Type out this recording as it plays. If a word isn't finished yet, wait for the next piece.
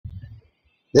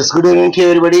Yes, good evening to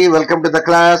everybody. Welcome to the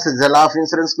class. It's a law of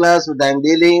insurance class that I'm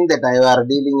dealing, that I are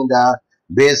dealing in the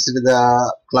based with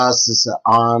the classes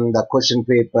on the question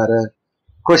paper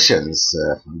questions.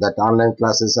 That online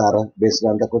classes are based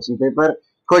on the question paper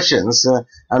questions.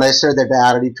 And I said that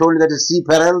I already told you that is C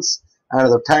Perils, and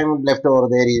the time left over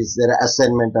there is their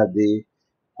assignment of the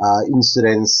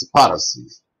insurance policy.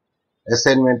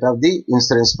 Assignment of the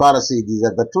insurance policy. These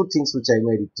are the two things which I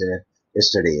made it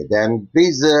yesterday. Then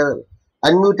please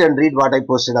unmute and read what I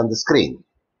posted on the screen.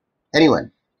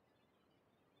 Anyone?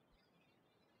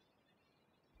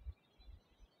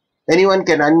 Anyone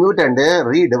can unmute and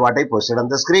read what I posted on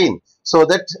the screen so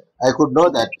that I could know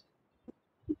that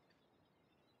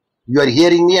you are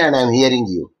hearing me and I am hearing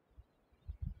you.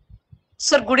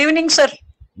 Sir, good evening, sir.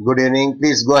 Good evening.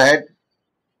 Please go ahead.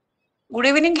 Good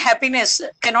evening. Happiness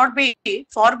cannot be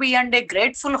far beyond a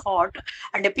grateful heart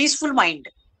and a peaceful mind.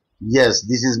 Yes,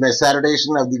 this is my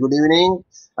salutation of the good evening.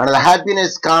 And the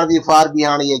happiness can't be far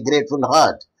beyond a grateful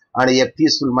heart and a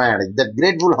peaceful mind. That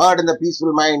grateful heart and the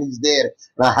peaceful mind is there.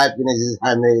 The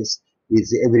happiness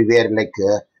is everywhere, like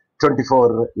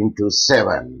 24 into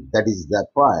 7. That is the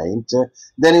point.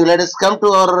 Then you let us come to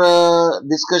our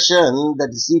discussion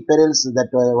that see perils that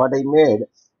what I made.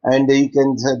 And you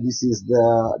can say this is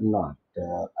the not.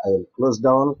 I will close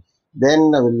down. Then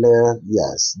I will,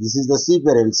 yes, this is the sea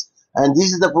perils. And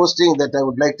this is the posting that I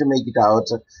would like to make it out.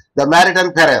 The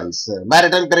maritime perils.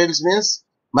 Maritime perils means,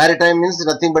 maritime means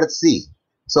nothing but sea.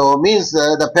 So means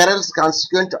the perils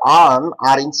consequent on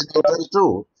or incidental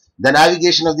to the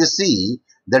navigation of the sea.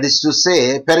 That is to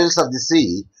say, perils of the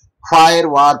sea, fire,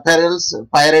 war perils,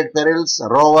 pirate perils,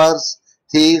 rovers,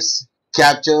 thieves,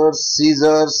 captures,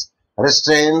 seizures,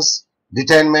 restraints,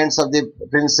 detainments of the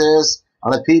princes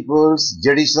and the peoples,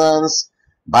 seditions,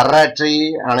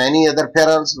 barratry, and any other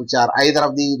perils which are either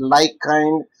of the like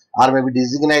kind or may be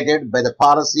designated by the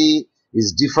policy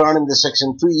is defined in the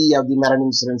section 2E of the Marine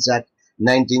Insurance Act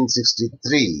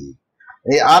 1963.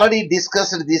 I already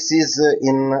discussed this is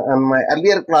in my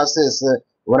earlier classes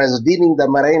when I was dealing the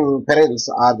marine perils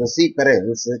or the sea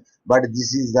perils, but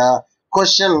this is the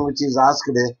question which is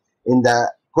asked in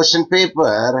the question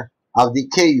paper of the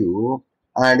KU,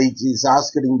 and it is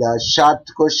asked in the short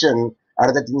question at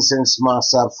that instance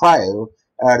marks are 5,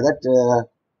 that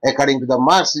according to the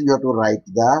marks you have to write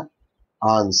the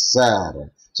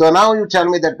answer. So now you tell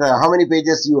me that how many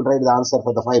pages you will write the answer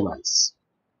for the 5 marks.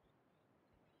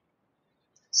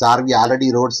 Sir, we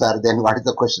already wrote, sir, then what is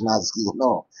the question asking?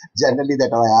 No, generally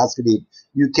that I asked it.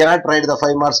 You cannot write the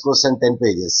 5 marks question 10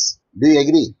 pages. Do you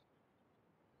agree?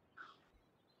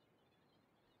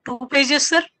 2 pages,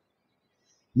 sir.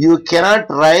 You cannot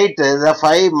write the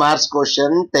 5 marks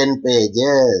question 10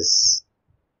 pages.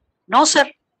 No, sir.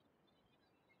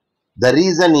 The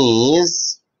reason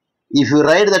is, if you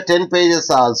write the 10 pages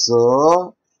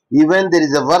also, even there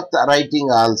is a worth writing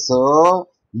also,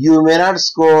 you may not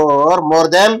score more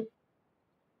than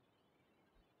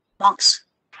Marks.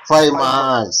 5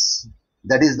 marks.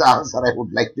 That is the answer I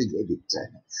would like to get it.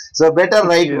 So better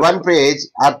write 1 page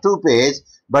or 2 page,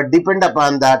 but depend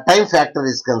upon the time factor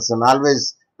is concerned.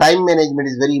 Always time management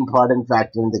is very important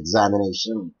factor in the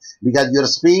examination, because your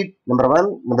speed, number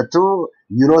 1, number 2,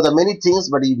 you know the many things,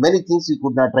 but many things you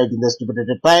could not write in the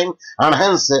stipulated time, and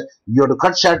hence you have to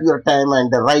cut short your time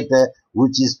and write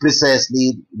which is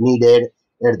precisely needed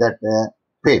at that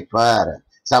paper.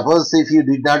 Suppose if you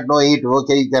did not know it,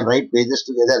 okay, you can write pages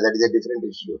together, that is a different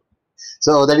issue.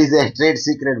 So that is a trade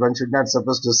secret, one should not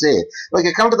supposed to say.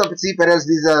 Okay, come to the sea perils.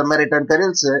 These are maritime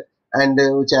perils, and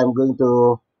which I am going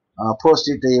to post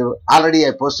it. Already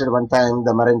I posted one time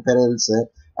the marine perils,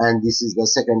 and this is the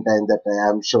second time that I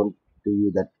am shown to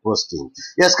you that posting.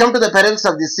 Yes, come to the perils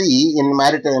of the sea in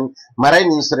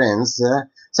marine insurance.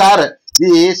 Sir,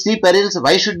 the sea perils,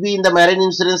 why should be in the marine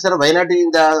insurance, sir? Why not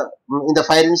in the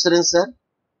fire insurance, sir?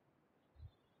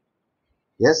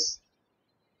 Yes.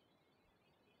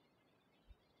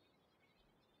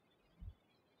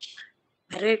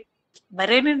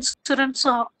 Marine insurance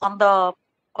on the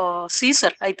sea,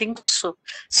 sir. I think so.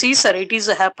 Sea, sir. It is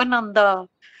happen on the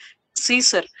sea,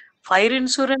 sir. Fire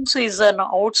insurance is an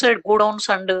outside godowns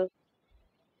and.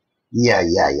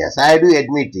 Yes. I do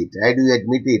admit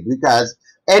it because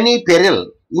any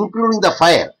peril, including the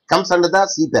fire, comes under the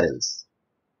sea perils.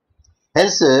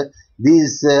 Hence,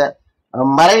 these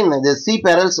the sea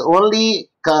perils only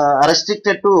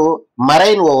restricted to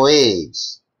marine voyage,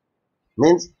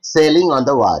 means sailing on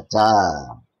the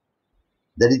water.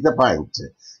 That is the point.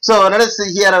 So let us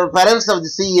see here, perils of the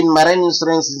sea in marine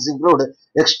insurance include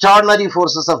extraordinary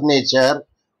forces of nature,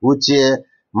 which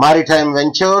maritime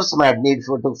ventures might need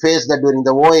to face that during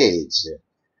the voyage.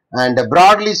 And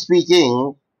broadly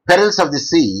speaking, perils of the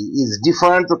sea is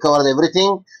defined to cover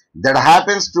everything that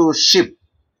happens to ship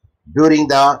during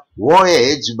the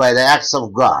voyage by the acts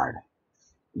of God.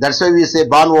 That's why we say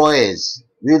bon voyage.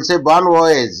 We will say bon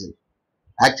voyage.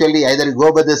 Actually, either you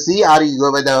go by the sea or you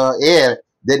go by the air,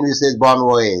 then we say bon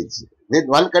voyage. With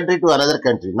one country to another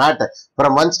country, not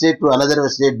from one state to another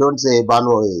state. Don't say bon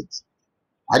voyage.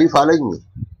 Are you following me?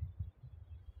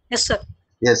 Yes, sir.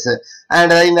 Yes, sir.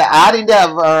 And in the R India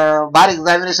bar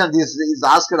examination, this is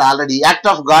asked already. Act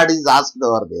of God is asked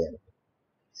over there.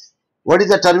 What is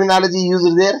the terminology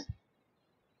used there?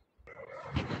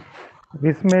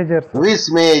 Vis major, sir.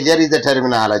 Vis major is the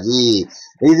terminology.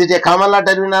 Is it a common law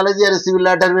terminology or a civil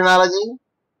law terminology?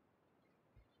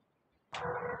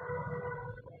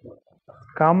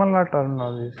 Common law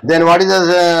terminology. Then what is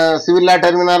the civil law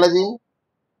terminology?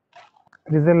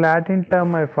 It is a Latin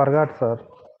term, I forgot, sir.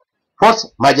 Force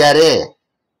majare.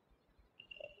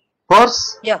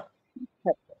 Force Yeah.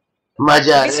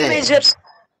 majare. This measures.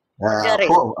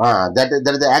 That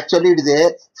is actually it is a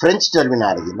French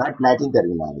terminology, not Latin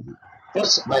terminology.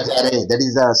 Force majare. That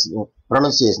is the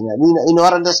pronunciation. In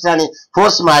our understanding,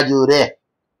 force majeure.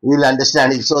 We will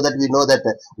understand it so that we know that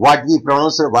what we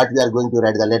pronounce, what we are going to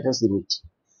write the letters in it.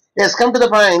 Yes, come to the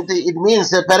point. It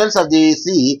means the perils of the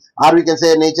sea, or we can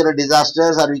say natural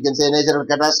disasters, or we can say natural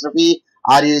catastrophe,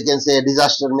 or you can say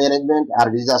disaster management, or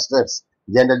disasters.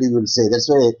 Generally, we will say that's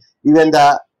why even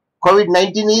the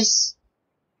COVID-19 is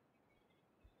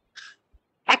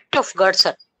Act of God,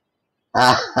 sir.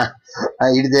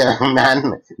 it is a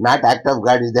man, not act of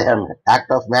God. It is the act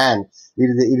of man. It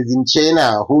is in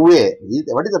China. Hubei.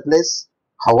 What is the place?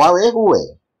 Hawaii,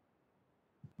 Hubei.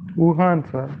 Wuhan,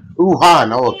 sir.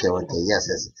 Wuhan. Okay. Yes.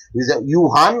 Is it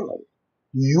Wuhan?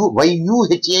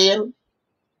 Wuhan?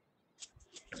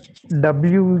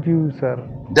 WU, sir.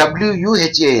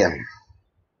 Wuhan.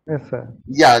 Yes, sir.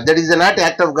 Yeah, that is not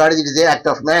act of God, it is an act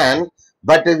of man,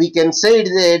 but we can say it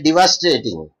is a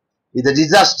devastating. It's a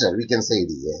disaster, we can say it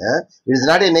is. It is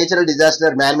not a natural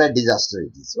disaster, man-made disaster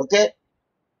it is. Okay?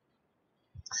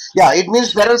 Yeah, it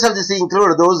means perils of the sea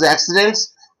include those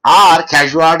accidents or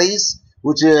casualties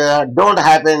which don't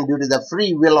happen due to the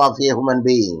free will of a human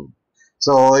being.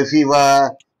 So if you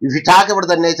talk about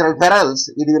the natural perils,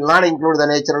 it will not include the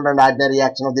natural and ordinary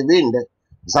action of the wind.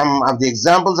 Some of the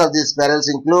examples of these perils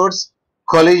includes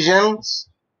collisions,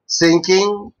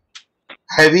 sinking,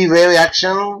 heavy wave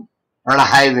action, and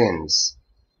high winds.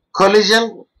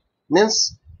 Collision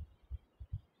means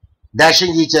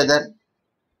dashing each other.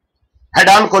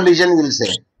 Head-on collision, we'll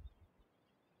say.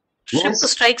 Ship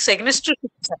Means, strikes against ship,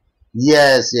 sir.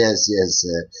 yes.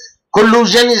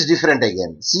 Collusion is different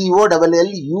again.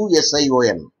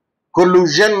 COLLUSION.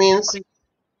 Collusion means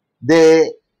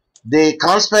they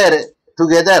conspire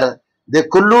together, they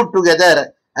collude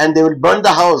together, and they will burn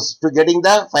the house to getting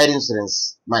the fire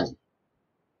insurance money.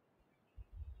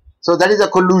 So that is a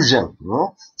collusion.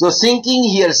 No? So sinking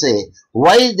here say,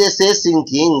 why they say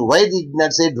sinking? Why did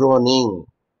not say drowning?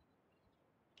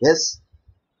 Yes?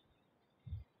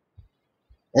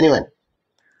 Anyone?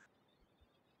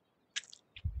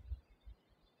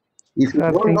 If you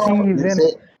Sir, don't know, sinking you is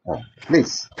say,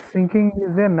 please. sinking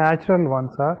is a natural one,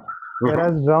 sir.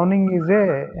 Whereas drowning is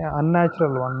a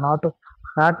unnatural one,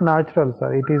 not natural,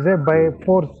 sir. It is a by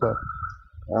force, sir.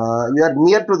 You are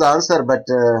near to the answer, but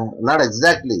not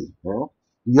exactly.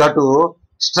 You have to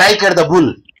strike at the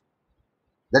bull.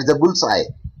 That's the bull's eye.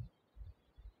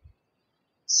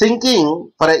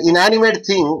 Sinking, for an inanimate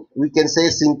thing, we can say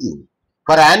sinking.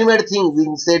 For an animate thing, we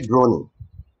can say drowning.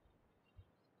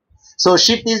 So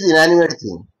ship is inanimate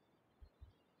thing.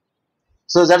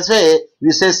 So that's why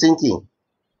we say sinking.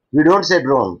 We don't say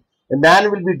drown. A man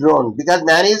will be drowned because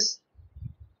man is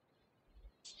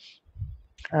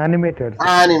Animated, sir.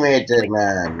 animated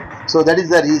man. So that is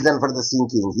the reason for the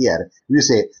sinking here. We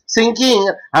say sinking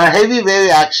are heavy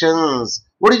wave actions.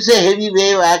 What do you say heavy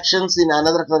wave actions in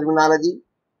another terminology?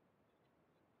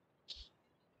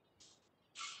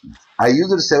 I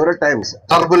used it several times.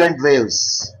 Turbulent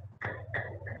waves.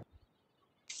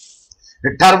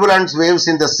 The turbulent waves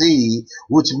in the sea,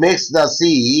 which makes the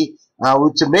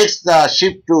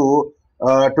ship to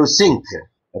sink.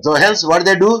 So hence, what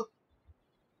they do?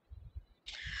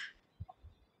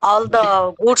 All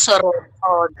the goods are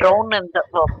drowned and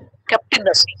kept in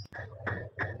the sea.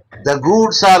 The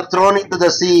goods are thrown into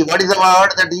the sea. What is the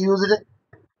word that he used?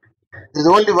 There is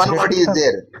only one word is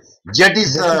there.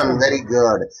 Jettison. Very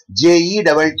good. Jettion.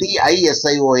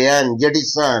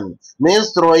 Jettison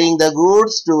means throwing the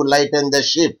goods to lighten the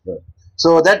ship,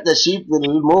 so that the ship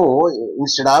will move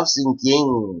instead of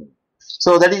sinking.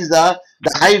 So that is the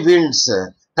high winds,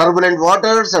 turbulent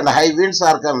waters, and high winds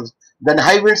are comes. Then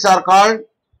high winds are called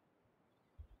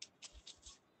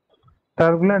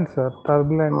Turbulent, sir.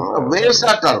 Turbulent. Waves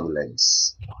are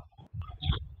turbulence.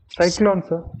 Cyclone,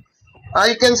 sir.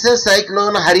 You can say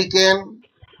cyclone, hurricane,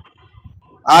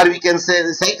 or we can say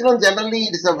cyclone generally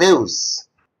it is a waves.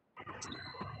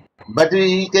 But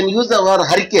we can use the word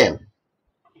hurricane.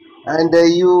 And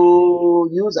you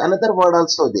use another word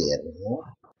also there.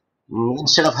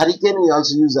 Instead of hurricane, we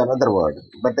also use another word.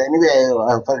 But anyway,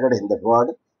 I forgot in that word.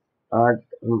 Uh,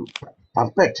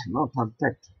 Puppet, no,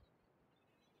 puppet.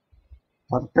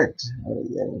 Puppet.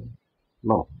 Yeah.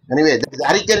 No. Anyway, that is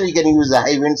hurricane, we can use the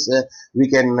high winds, we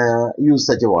can use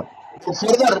such a word.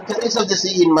 Further, perils of the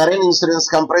sea in marine insurance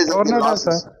comprise of the Tornado,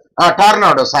 losses. sir.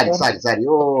 Tornado, sorry.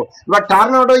 Oh, but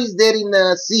tornado is there in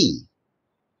sea.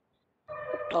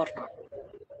 Tornado.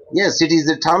 Yes, it is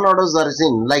the tornadoes are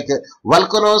seen. Like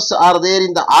volcanoes are there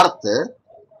in the earth,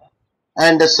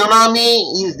 and the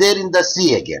tsunami is there in the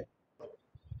sea again.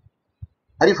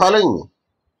 Are you following me?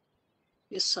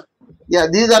 Yes, sir. Yeah,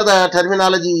 these are the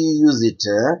terminology you use it.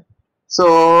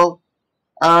 So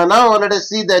now let us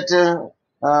see that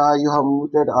you have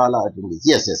muted all attendees.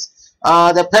 Yes.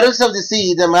 The perils of the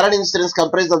sea, the marine insurance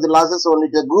comprise of the losses only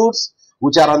to goods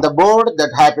which are on the board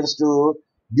that happens to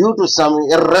due to some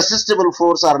irresistible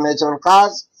force or natural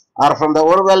cause or from the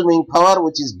overwhelming power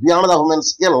which is beyond the human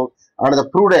skill and the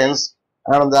prudence,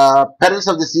 and the perils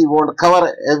of the sea won't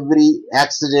cover every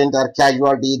accident or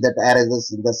casualty that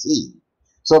arises in the sea.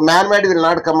 So man-made will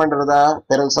not come under the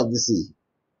perils of the sea.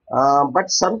 But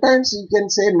sometimes you can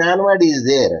say man-made is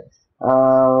there.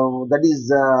 That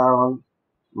is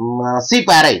sea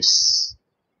pirates.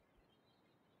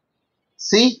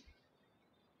 Sea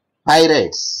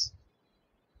pirates.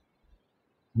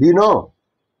 Do you know?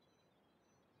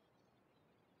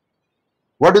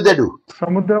 What do they do?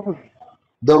 Samudrapu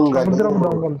Dongalu.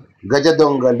 dongalu. Gaja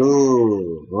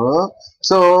dongalu.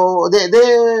 So they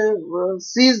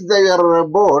seize their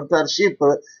boat or ship.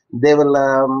 They will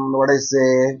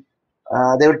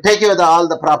they will take away all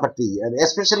the property and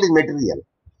especially material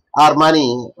or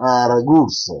money or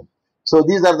goods. So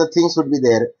these are the things would be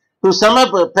there. To sum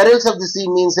up, perils of the sea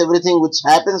means everything which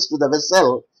happens to the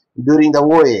vessel during the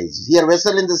voyage. Here,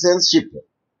 vessel in the sense ship.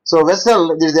 So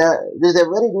vessel, there is a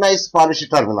very nice polished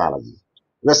terminology.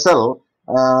 Vessel,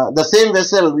 the same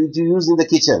vessel which you use in the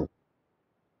kitchen.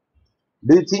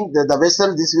 Do you think that this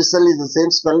vessel is the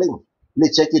same spelling?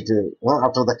 Please check it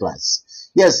after the class.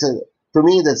 Yes, to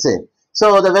me the same.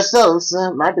 So the vessels,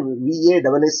 not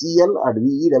VASSEL or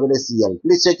VESSEL.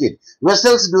 Please check it.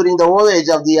 Vessels during the voyage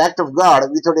of the act of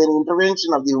God without any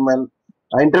intervention of the human.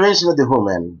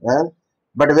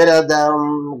 But whereas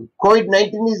the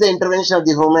COVID-19 is the intervention of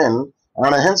the human,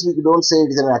 and hence we don't say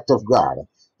it is an act of God.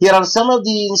 Here are some of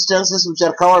the instances which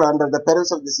are covered under the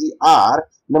perils of the sea are,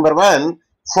 number one,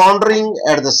 foundering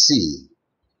at the sea.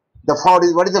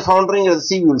 What is the foundering at the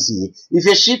sea? We will see. If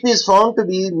a ship is found to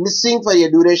be missing for a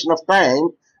duration of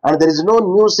time and there is no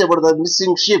news about the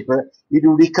missing ship, it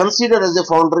will be considered as a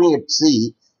foundering at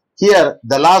sea. Here,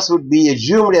 the loss would be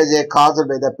assumed as a caused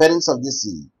by the perils of the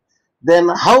sea. Then,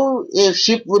 how a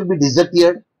ship will be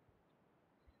disappeared?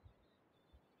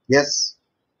 Yes.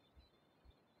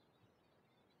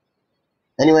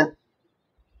 Anyone?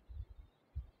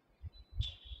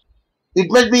 It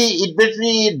might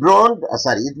be drowned,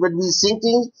 it might be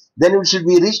sinking, then it should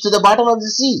be reached to the bottom of the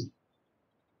sea.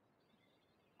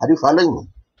 Are you following me?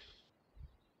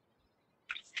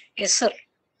 Yes, sir.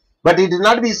 But it will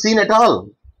not be seen at all.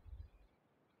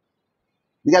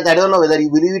 Because I don't know whether you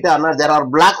believe it or not, there are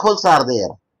black holes are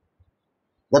there.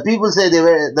 The people say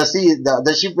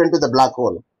the ship went to the black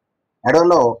hole. I don't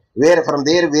know from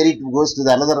there where it goes to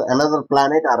the another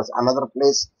planet or another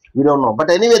place. We don't know. But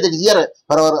anyway, that here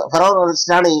for our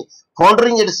understanding,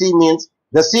 foundering at sea means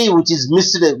the sea which is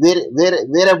missed,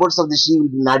 whereabouts of the sea will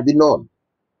not be known.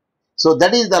 So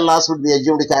that is the loss would be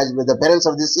assumed as with the perils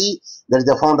of the sea. That is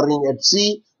the foundering at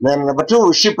sea. Then number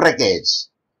two, shipwreckage.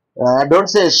 Don't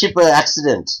say ship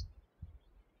accident.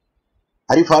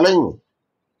 Are you following me?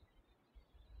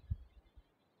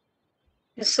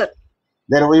 Yes, sir.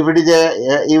 Then if it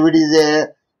is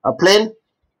a plane,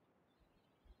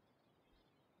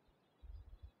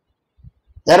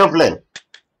 aeroplane.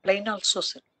 Plane also,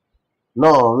 sir.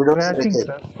 No, we don't Crashing, say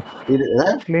sir.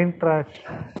 it. Plane crash.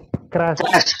 Crash,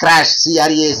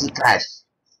 CRAC, crash.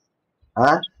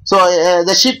 So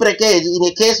the shipwreckage, in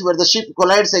a case where the ship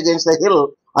collides against a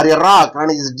hill or a rock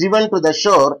and is driven to the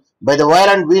shore by the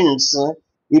violent winds,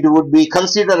 it would be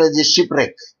considered as a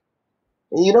shipwreck.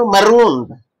 You know,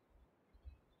 marooned.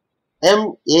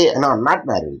 Not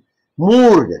marooned.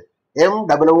 Moored.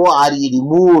 MOORED.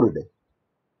 Moored.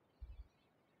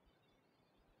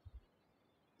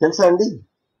 తెలుసా అండి?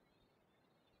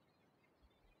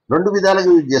 రెండు విధాలుగా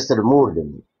use చేస్తాడు మూర్డ్.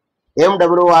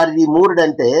 MWRD మూర్డ్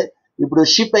అంటే ఇప్పుడు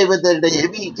ship అయిపోతుంది,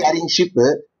 heavy carrying ship,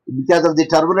 because of the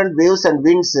turbulent waves and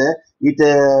winds it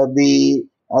be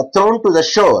throne to the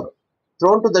shore.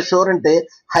 Throne to the shore అంటే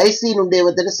high see నుండి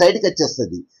ఏమైతే సైడ్కి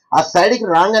వచ్చేస్తుంది. ఆ సైడ్కి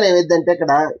రాగానే ఏమైందంటే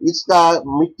అక్కడ ఇసుక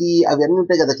మిట్టి అవన్నీ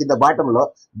ఉంటాయి కదా కింద బాటంలో,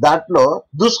 దాంట్లో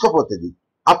దూసుకుపోతుంది.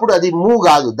 అప్పుడు అది మూవ్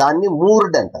కాదు, దాన్ని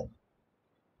మూర్డ్ అంటారు.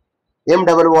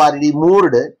 MWRD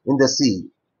మూర్డ్ in the see.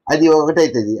 అది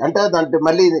ఒకటైతుంది అంటే దాంట్లో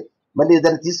మళ్ళీ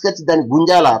దాన్ని తీసుకొచ్చి దాన్ని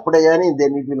గుంజాల, అప్పుడే కానీ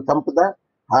then it will come to the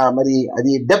మరి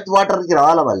అది డెప్త్ వాటర్కి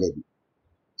రావాల వాళ్ళేది.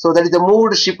 So that is the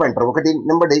moved ship అంటారు. ఒకటి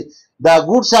number the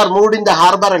goods are moved in the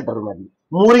harbour అంటారు. మరి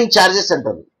మూరింగ్ చార్జెస్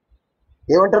అంటారు.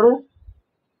 ఏమంటారు?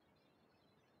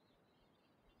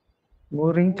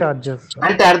 మూరింగ్ చార్జెస్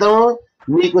అంటే అర్థం,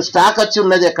 మీకు స్టాక్ వచ్చి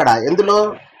ఉన్నది ఎక్కడ, ఎందులో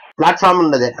ప్లాట్ఫామ్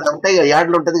ఉన్నది, అక్కడ ఉంటాయి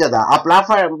యార్డ్లు ఉంటుంది కదా, ఆ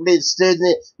ప్లాట్ఫామ్ స్టేజ్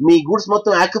ని మీ గూడ్స్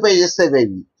మొత్తం ఆక్యుపై చేస్తాయి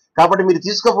అవి. కాబట్టి మీరు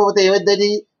తీసుకోకపోతే ఏమైంది,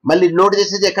 మళ్ళీ లోడ్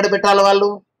చేసేది ఎక్కడ పెట్టాలి, వాళ్ళు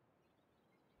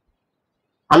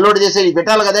అన్లోడ్ చేసేది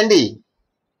పెట్టాలి కదండి.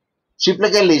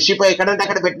 షిప్లకి వెళ్ళి షిప్ ఎక్కడంటే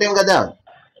అక్కడ పెట్టలేం కదా.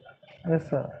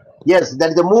 Yes, that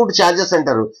is the moved charges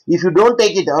అంటారు. If you don't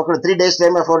take it, after 3 days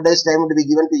time or 4 days time to be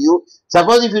given to you.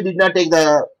 Suppose if you did not take the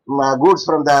goods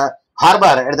from the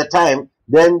harbor at the time,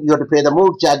 then you have to pay the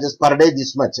moved charges per day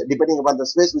this much, depending upon the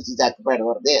space which is occupied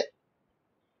over there.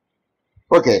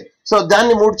 Okay, so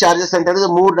దాన్ని mood charges అంటారు.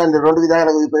 Mood and రెండు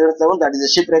విధాలుగా ఉపయోగిస్తాము. That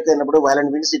is ship rake అయినప్పుడు violent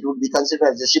winds, it would be considered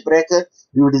as a ship wreck.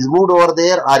 If it is moved over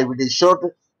there or if it is short,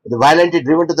 the violently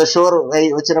driven to the shore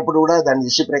వచ్చినప్పుడు కూడా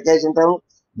దాన్ని ship wreck అంటాము.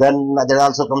 Then that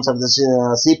also comes under the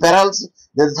sea perils.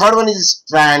 The third one is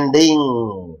stranding.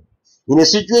 In a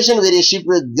situation where a ship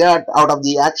got out of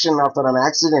the action after an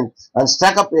accident and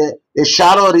stuck up a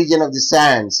shallow region of the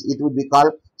sands, it would be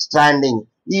called stranding.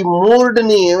 ఈ మూర్డ్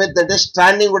ని ఏమైతే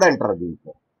standing కూడా అంటారు.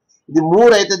 దీంట్లో ఇది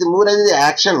mood అయితే, mood అనేది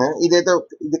action, ఇదైతే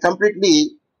ఇది completely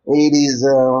it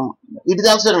is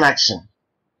also an action.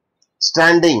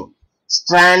 Standing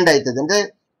strand అవుతుంది అంటే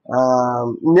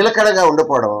నిలకడగా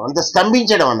ఉండిపోవడం, అంత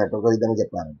స్తంభించడం అన్నట్టు ఒక విధంగా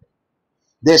చెప్పారంటే.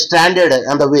 They stranded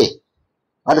on the way,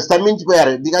 వాళ్ళు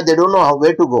స్తంభించిపోయారు because they don't know how way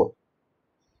to go.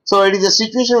 So it is a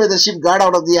situation with the ship got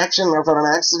out of the action after an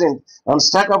accident and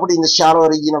stuck up in the shallow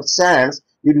region of sands,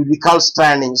 it will be called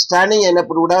standing. Standing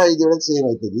అయినప్పుడు కూడా ఇది కూడా same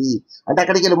అవుతుంది. అంటే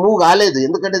అక్కడికి వెళ్ళి move కాలేదు,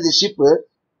 ఎందుకంటే ది షిప్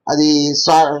అది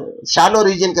షాలో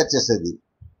రీజియన్కి వచ్చేస్తుంది.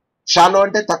 షాలో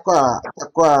అంటే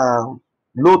తక్కువ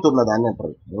లోతు ఉన్నది అని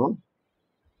అంటారు.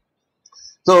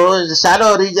 So the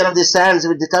shallow region of the sands,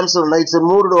 which becomes it's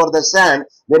moved over the sand,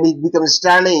 then it becomes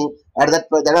standing. At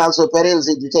that also perils.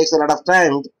 It takes a lot of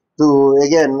time to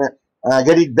again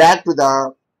get it back to the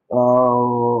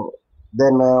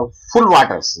full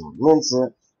waters, means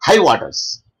high waters.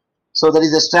 So there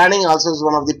is a standing also is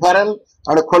one of the peril,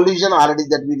 and a collision already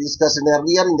that we discussed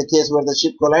earlier. In the case where the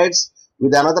ship collides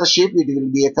with another ship, it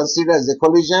will be considered as a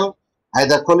collision,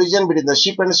 either collision between the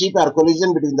ship and ship or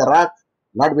collision between the rock.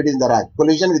 Not between the rock.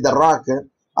 Collision with the rock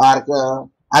or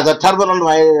as a turbulent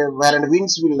violent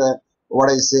winds will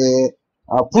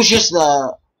pushes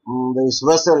this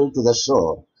vessel to the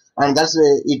shore, and that's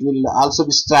why it will also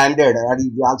be stranded and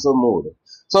it will also moved.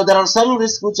 So there are some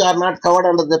risks which are not covered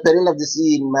under the peril of the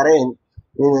sea in marine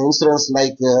insurance,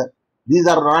 like these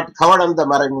are not covered under the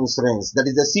marine insurance. That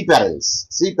is the sea perils.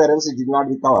 Sea perils, it did not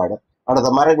be covered under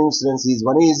the marine insurance.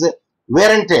 One is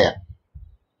wear and tear.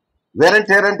 Wear and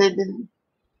tear అంటే ఏంటి?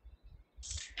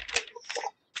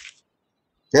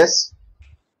 Yes,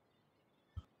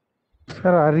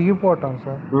 sir అరిగిపోవటం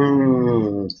sir.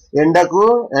 ఎండకు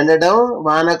ఎండడం,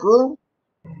 వానకు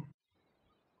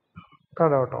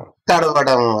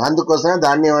తడవడం. అందుకోసం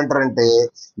దాన్ని ఏమంటారంటే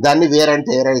దాన్ని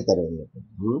వేరంటే ఏరైతారు.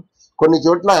 కొన్ని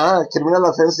చోట్ల క్రిమినల్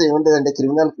అఫెన్స్ ఏముంటుందంటే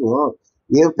క్రిమినల్కు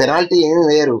ఏం పెనాల్టీ ఏమి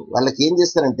వేరు, వాళ్ళకి ఏం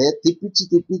చేస్తారంటే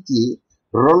తిప్పించి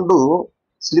 2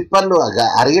 స్లిప్పర్లు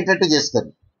అరిగేటట్టు చేస్తారు.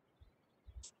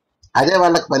 అదే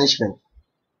వాళ్ళకి punishment.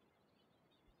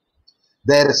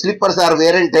 Their slippers are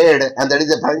wear and tear, and that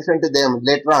is a punishment to them.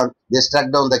 Later on, they struck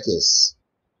down the case.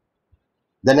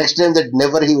 The next time that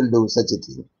never he will do such a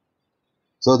thing.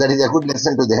 So that is a good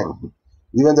lesson to them.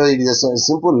 Even though it is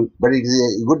simple, but it is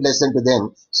a good lesson to them.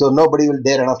 So nobody will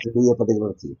dare enough to do a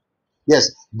particular thing. Yes,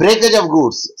 breakage of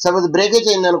goods. Suppose breakage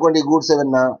అయిందనుకోండి goods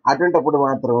ఏమన్నా, అటువంటిప్పుడు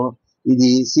మాత్రం ఇది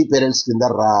see pearls కింద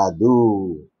రాదు.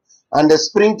 And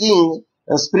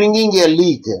springing A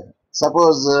leak.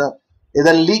 Suppose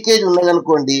ఏదైనా leakage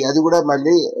ఉన్నదనుకోండి, అది కూడా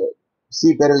మళ్ళీ సీ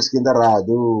పెరల్స్ కింద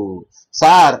రాదు.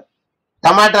 సార్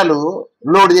టమాటాలు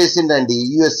లోడ్ చేసిండండి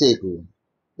యుఎస్ఏకు,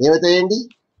 ఏమవుతాయండి?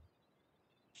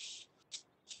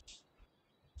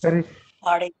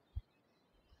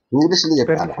 ఇంగ్లీష్లో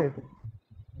చెప్పాలి.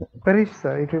 Perish,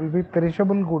 sir. It will be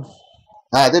perishable goods.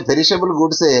 అదే పెరిషబుల్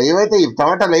గుడ్స్ ఏవైతాయి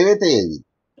టమాటాలు ఏవైతాయి అవి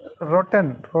rotten.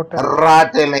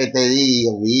 రాటెన్ అవుతాయి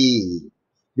అవి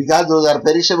because those are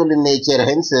perishable in nature,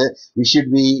 hence we should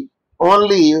be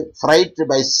only fried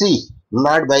by sea,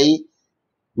 not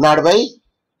by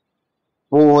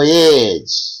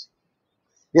voyage.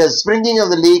 Yes, springing of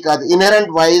the leak or the inherent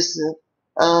vice,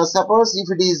 suppose if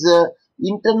it is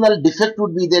internal defect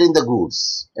would be there in the goods,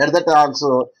 at that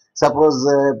also suppose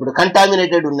ఇప్పుడు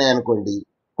contaminated ఉన్నాయి అనుకోండి,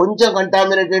 కొంచెం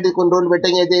contaminated కొన్ని రోజులు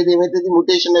పెట్టంగా అయితే ఏమైతుంది,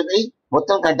 mutation అయిపోయి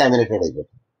మొత్తం కంటామినేటెడ్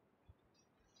అయిపోతుంది.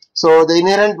 So the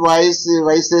inherent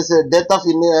vices, death of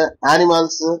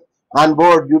animals on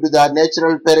board due to the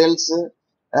natural perils.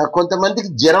 కొంతమందికి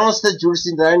జ్వరం వస్తే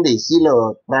చూసిండ్రా అండి, సీలో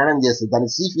ప్రయాణం చేస్తే దాన్ని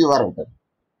సీ ఫీవర్ అంటారు.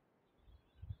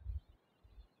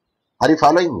 Are you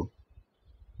following me?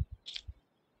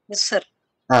 Yes, sir.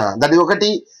 That ఒకటి.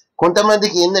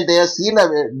 కొంతమందికి ఏంటంటే సీలో,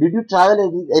 did you travel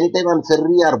any time on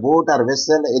ferry are boat are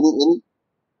vessel any?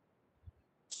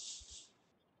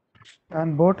 On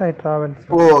boat I travel, sir.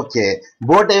 Okay.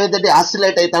 Boat ఏమైతే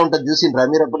ఆసిలేట్ అవుతా ఉంటుంది చూసిండ్రా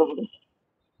మీరు అప్పుడప్పుడు?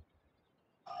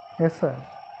 Yes, sir.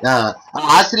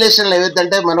 ఆసిలేషన్లు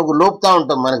ఏవైతే మనకు లోపుతా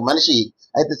ఉంటాం మనకు మనిషి,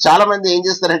 అయితే చాలా మంది ఏం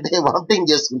చేస్తారంటే వామిటింగ్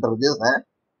చేసుకుంటారు తెలుసా?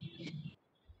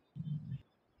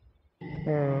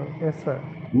 Yes, sir.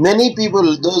 Many people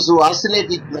those who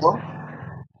oscillate it no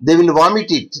they will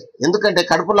vomit it, ఎందుకంటే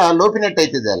కడుపులో లోపినట్టు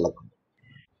అవుతుంది వాళ్ళకు.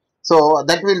 So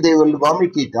that will they will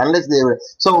vomit it unless they.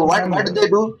 So what they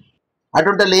do,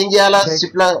 అటువంటి ఏం చేయాలా,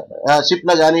 షిప్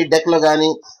లో కానీ డెక్ లో కానీ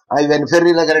ఈవెన్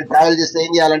ఫెర్రీలో కానీ ట్రావెల్ చేస్తే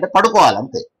ఏం చేయాలంటే పడుకోవాలి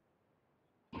అంతే.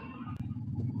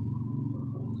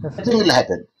 Nothing will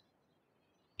happen.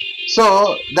 So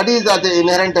that is the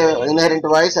inherent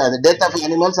vice. The death of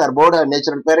animals are both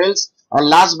natural perils and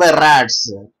lost by rats.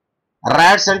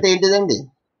 Rats అంటే ఏంటిదండి?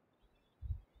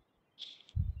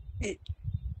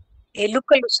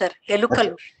 ఎలుకలు సార్,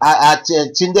 ఎలుకలు.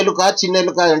 చిందెలుక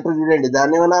చిన్నెలుక అంటారు చూడండి,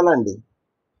 దాన్ని ఏమనాలండి?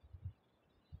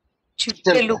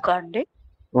 చిట్టెలుక అండి,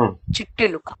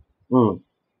 చిట్టెలుక.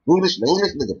 ఇంగ్లీష్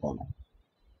లో చెప్పాలి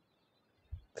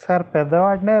సార్.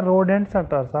 పెద్దవాటినే రోడెంట్స్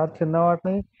అంటారు సార్, చిన్న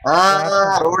వాటిని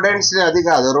రోడెంట్స్. అది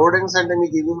కాదు రోడెంట్స్ అంటే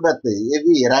మీకు ఇవి కూడా వస్తాయి,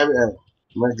 ఇవి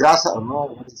గ్రాస్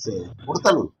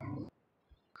ఉడతలు,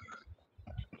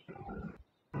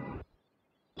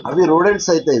 అవి రోడెంట్స్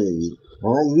అవుతాయి.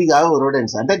 ఇవి కావు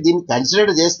రోడెంట్స్. అంటే దీన్ని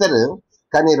కన్సిడర్ చేస్తారు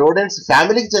కానీ రోడెంట్స్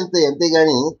ఫ్యామిలీకి చెందుతాయి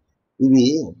అంతేగాని ఇవి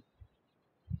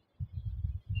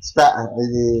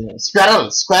ఇది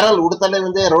స్క్వెరల్ ఉడతలే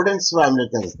ఉంది, రోడెంట్స్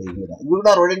ఫ్యామిలీకి వస్తాయి. ఇవి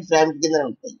కూడా రోడెంట్స్ ఫ్యామిలీ కింద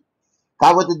ఉంటాయి.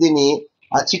 కాకపోతే దీన్ని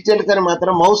ఆ చిట్టెలుకని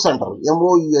మాత్రం మౌస్ అంటారు,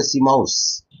 MOUSE మౌస్.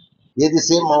 ఏది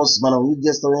సేమ్ మౌస్ మనం యూజ్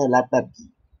చేస్తామే ల్యాప్టాప్ కి,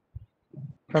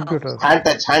 computer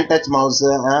hand touch mouse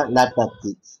laptop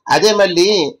కి. అదే మళ్ళీ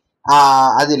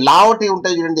అది లావటి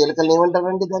ఉంటాయి చూడండి ఎలుకల్ని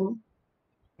ఏమంటారండి దాన్ని?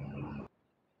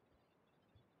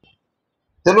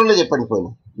 తెలుగులో చెప్పండి పోయి,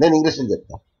 నేను ఇంగ్లీష్లో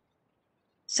చెప్తా.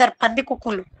 సార్ పంది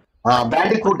కుక్కులు.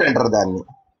 బ్యాండిక్యూట్ అంటారు దాన్ని.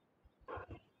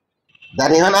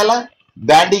 ఏమనాలా?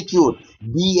 బ్యాండిక్యూట్,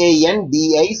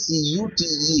 BANDICUTE,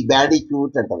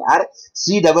 బ్యాండిక్యూట్ అంటారు. Are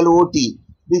COOT,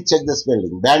 please check the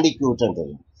spelling. బ్యాండిక్యూట్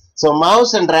అంటారు. So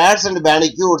mouse and rats and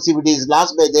bandicoots, if it is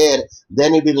lost by there,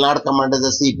 then it will not come under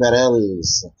the sea perils.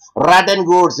 Rat and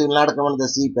goats will not come under the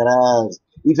sea perils.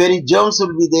 If any germs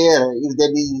will be there, if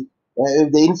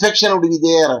the infection would be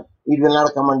there, it will not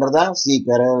come under the sea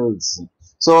perils.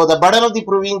 So the burden of the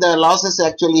proving the losses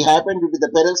actually happened due to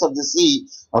the perils of the sea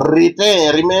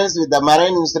remains with the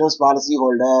marine insurance policy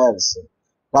holders.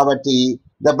 Kabatti,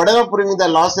 the burden of proving the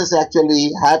losses actually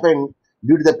happened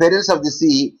due to the perils of the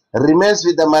sea remains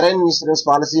with the marine insurance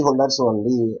policy holders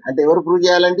only. అంటే ఎవరు prove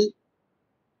చేయాలండి?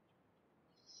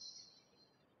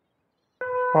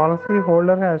 Policy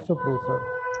holder has to prove sir.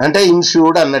 అంటే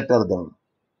insured అన్నట్టు అర్థం.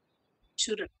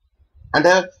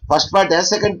 అంటే first party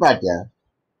second party?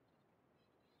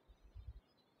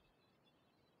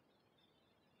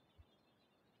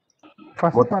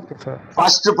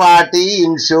 First party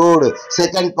insured,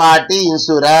 second party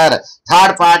insurer,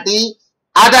 third party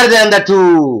other than the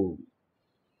two.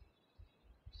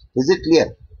 Is it clear?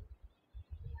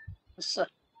 Yes, sir.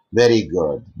 Very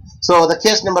good. So the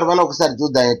case number 1 ఒకసారి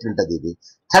చూద్దాం ఎట్లుంటది ఇది.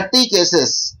 30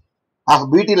 cases of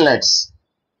beetle nuts.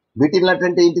 Beetle nut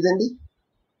అంటే ఏంటిదండి?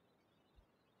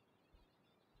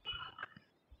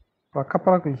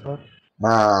 వక్కపలకలు sir.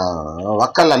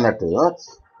 వక్కలు అన్నట్టు.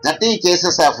 30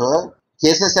 cases of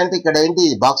cases అంటే ఇక్కడ ఏంటి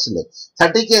బాక్సులు.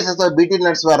 30 cases of beetle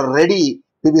nuts were ready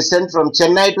to be sent from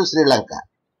Chennai to Sri Lanka.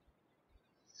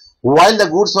 While the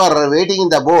goods were waiting in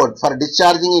the boat for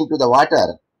discharging into the water,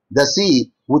 the sea,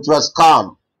 which was calm,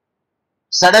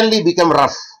 suddenly became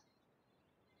rough.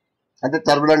 అంటే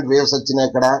turbulent waves వచ్చినాయి,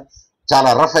 ఇక్కడ చాలా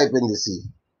rough అయిపోయింది sea.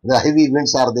 The heavy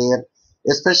winds are there.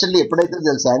 Especially ఎప్పుడైతే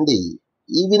తెలుసా అండి,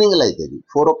 ఈవినింగ్లో అవుతుంది,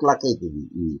 4 o'clock అవుతుంది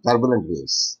ఈ టర్బులెంట్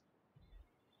వేవ్స్.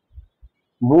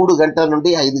 3 గంటల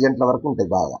నుండి 5 గంటల వరకు ఉంటాయి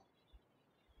బాగా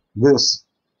వేవ్స్,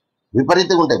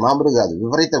 విపరీతంగా ఉంటాయి, మామూలు కాదు,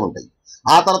 విపరీతంగా ఉంటాయి.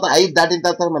 ఆ తర్వాత 5 దాటిన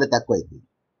తర్వాత మళ్ళీ తక్కువ అవుతుంది.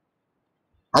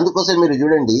 అందుకోసం మీరు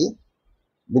చూడండి,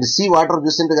 మీరు సీ వాటర్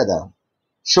చూసింటారు కదా,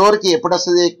 షోర్కి ఎప్పుడు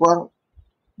వస్తుంది ఎక్కువ?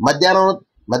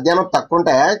 మధ్యాహ్నం తక్కువ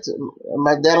ఉంటాయా,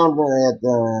 మధ్యాహ్నం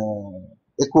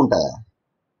ఎక్కువ ఉంటాయా?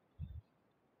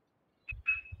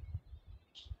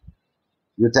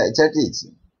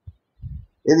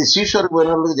 ఇది శ్రీశ్వర్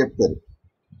పోయిన వాళ్ళకి చెప్తారు.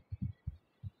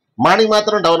 మార్నింగ్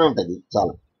మాత్రం డౌన్ ఉంటుంది,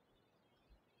 చాలా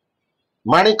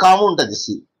మార్నింగ్ కాము ఉంటుంది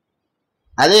సీ.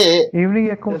 అదే ఈవినింగ్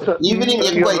ఎక్కువ ఈవినింగ్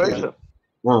ఎక్కువ అవుతుంది.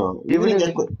 ఈవినింగ్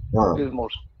ఎక్కువ.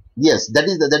 Yes, that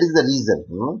is the reason.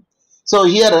 So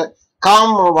here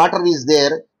calm water is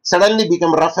there, suddenly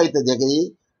become rough aitadi,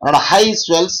 and high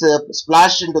swells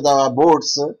splash into the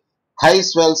boats. High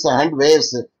swells and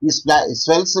waves, ఈ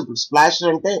swells splash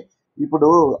అంటే ఇప్పుడు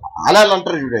అలలు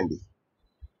అంటారు చూడండి,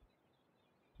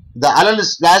 the alal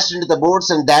splashed into the boats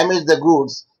and damaged the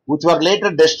goods which were later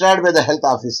destroyed by the health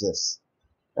officers.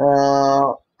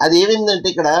 అది ఏమైందంటే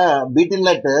ఇక్కడ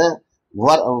బీటిల్లట్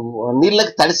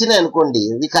నీళ్ళకి తడిసినాయి అనుకోండి,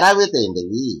 ఇవి ఖరాబ్ అవుతాయండి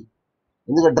ఇవి,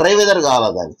 ఎందుకంటే డ్రై వెదర్ కావాలా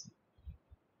దానికి.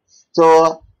 So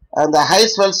the high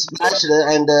swell స్ప్లాష్డ్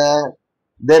and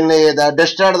then the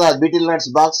destroyed the beetle nuts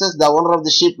boxes. The owner of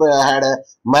the ship had a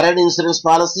marine insurance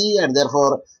policy and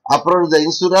therefore approached the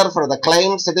insurer for the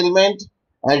claim settlement,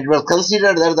 and it was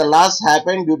considered that the loss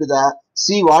happened due to the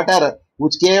sea water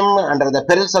which came under the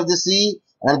perils of the sea,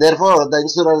 and therefore the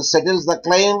insurer settles the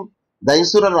claim. The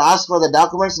insurer asks for the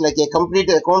documents like a complete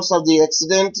accounts of the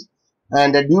accident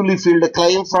and a duly filled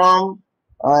claim form,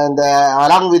 and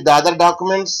along with the other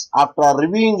documents. After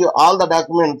reviewing all the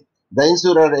documents, the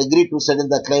insurer agreed to settle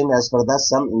the claim as per the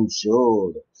sum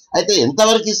insured. అయితే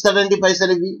ఎంతవరకు ఇస్తాడండి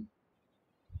పైసలు? ఇవి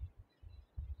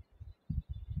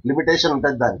limitation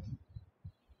ఉంటుంది దానికి,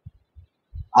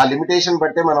 ఆ limitation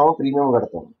బట్టే మనం ప్రీమియం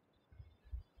కడతాం.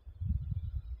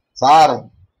 సార్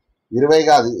 20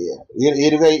 కాదు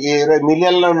 20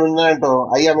 మిలియన్లో ఉన్నాయంటో,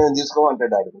 అయ్యా మేము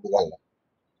తీసుకోమంటాడు ఆడు ముందుగా.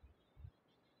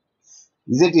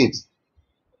 Is it?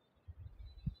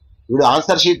 ఇప్పుడు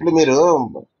ఆన్సర్ షీట్లు, మీరు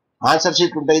ఆన్సర్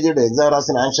షీట్లు ఉంటాయి చూడు, ఎగ్జామ్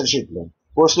రాసిన ఆన్సర్ షీట్లు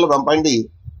పోస్టులో పంపండి,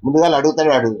 ముందుగా అడుగుతాడు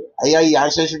వాడు, అయ్యా ఈ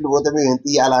ఆన్సర్ షీట్లు పోతే మేము ఎంత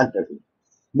ఇవ్వాలా అంటాడు.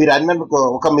 మీరు అన్నట్టు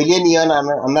 1 మిలియన్ ఇవ్వని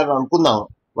అన్నారు అనుకుందాం,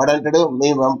 వాడు అంటాడు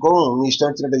మేము పంపకం, మీ ఇష్టం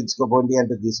వచ్చినట్టు ఇచ్చుకోపోండి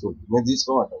అంటే తీసుకోండి, మేము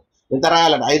తీసుకోమంటాం. ఎంత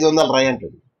రాయాలంటే 500 రాయి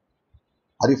అంటాడు.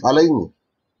 Are you following me?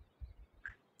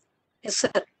 Yes,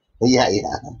 sir. Yeah.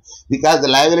 Because the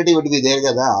liability would be there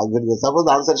kada. Suppose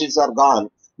the answer sheets are gone,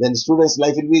 then student's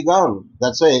life will be gone.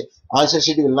 That's why answer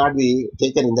sheet will not be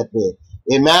taken in that way.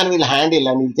 A man will handle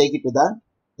and will take it to the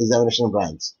examination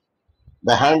branch.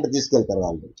 By hand తీసుకెళ్తారు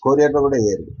వాళ్ళు, courier లో కూడా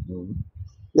వేయరు.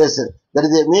 Yes, sir. That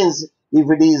is, means if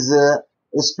it is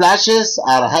splashes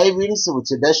or high winds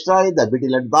which destroy the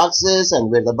beetle boxes, and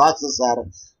where the boxes are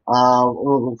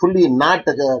fully not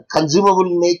consumable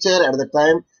in nature at the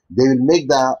time, they will make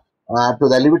the to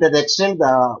the limited extent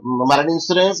the marine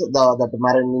insurance, that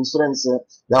marine insurance,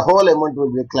 the whole amount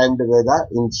will be claimed by the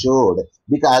insured,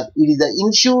 because it is the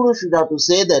insured who should have to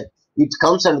say that it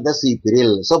comes under the sea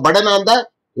peril. So burden on the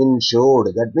insured,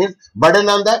 that means burden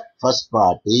on the first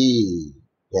party.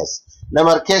 Yes.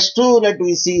 Number case 2, let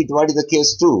me see it. What is the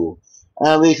case 2?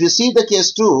 If you see the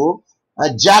case 2, a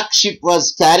jack ship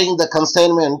was carrying the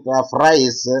consignment of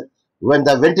rice when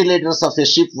the ventilators of a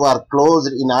ship were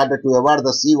closed in order to avoid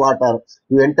the sea water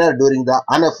to enter during the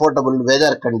unaffordable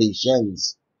weather conditions.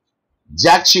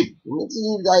 Jack ship,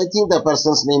 I think the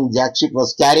person's name Jack ship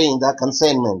was carrying the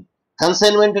consignment.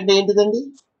 Consignment అంటే ఏంటిదండి?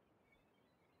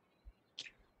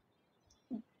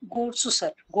 Goods,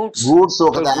 sir. Goods. Goods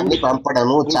ఒకదాన్ని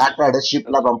పంపడము, chartered ship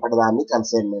లా పంపడదాన్ని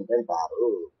consignment అంటారు.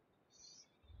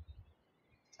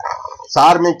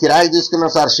 Sir మేము కిరాయి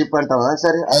తీసుకున్నాం sir ship అంటావా?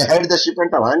 సరే, I hide the ship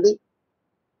అంటావా అండి?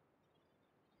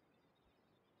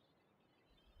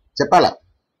 చెప్పాలా?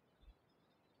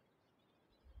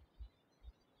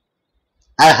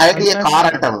 ఐ హైడ్ ఏ కార్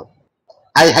అంటాం,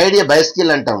 ఐ హైడ్ ఏ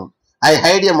బైసికల్ అంటాం, I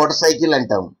hide A motor cycle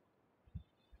అంటాం.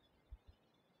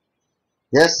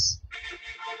 ఎస్,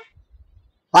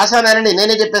 పాస్ అన్నారండి,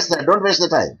 నేనే చెప్పేస్తాను, don't waste the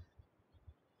time.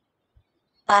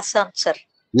 Pass on, sir.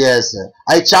 Yes,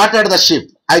 I chartered the ship,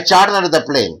 I chartered the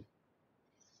plane.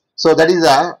 So that is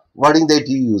the wording that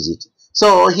you use it. So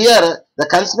here the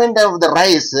consignment of the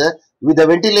rice with the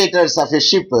ventilators of a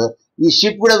ship, ఈ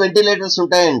ship కూడా ventilators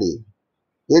ఉంటాయండి.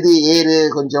 ఏది air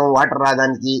కొంచెం water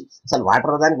రావడానికి, అసలు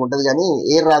water రావడానికి ఉంటుంది కానీ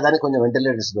ఎయిర్ రావడానికి కొంచెం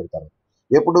వెంటిలేటర్స్ పెడతారు.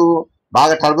 ఎప్పుడు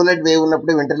బాగా టర్బులెంట్ వేవ్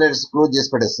ఉన్నప్పుడు వెంటిలేటర్స్ క్లోజ్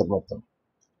చేసి పెట్టేస్తారు మొత్తం.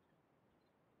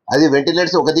 అది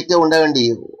వెంటిలేటర్స్ ఒక దిక్కే ఉండవండి.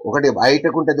 ఒకటి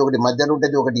బయటకు ఉంటుంది, ఒకటి మధ్యలో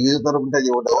ఉంటుంది, ఒకటి యూజర్ ఉంటుంది,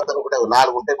 ఒకటి అవతల ఉంటుంది,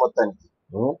 4 ఉంటాయి మొత్తానికి.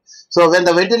 So when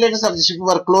the ventilators of the ship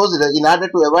were closed in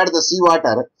order to avoid the sea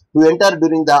water to enter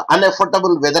during the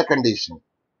అన్ఎఫర్టబుల్ weather condition.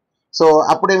 So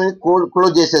అప్పుడేమి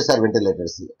close చేసేసారు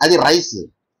వెంటిలేటర్స్. అది రైస్.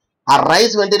 ఆ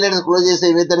రైస్ వెంటిలేటర్స్ క్లోజ్ చేసి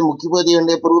ఏవైతే ముక్కిపోతే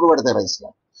ఉండే పురుగులు పడతాయి రైస్ లో.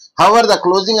 Hour the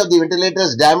closing of the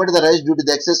ventilators damage the rice due to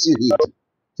the excessive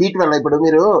heat వల్ల. ఇప్పుడు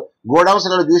మీరు గోడౌన్స్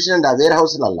లలో చూసినండి, ఆ వేర్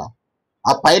హౌస్ లల్లా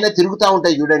ఆ పైన తిరుగుతూ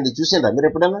ఉంటాయి చూడండి, చూసిండ్రా మీరు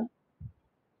ఎప్పుడైనా?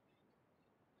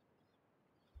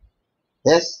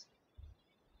 Yes,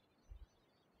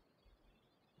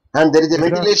 and there is a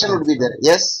ventilation would be there.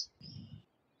 Yes,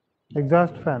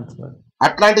 exhaust fans.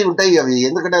 అట్లాంటివి ఉంటాయి అవి.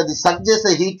 ఎందుకంటే అది సక్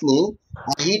చేసే హీట్ ని,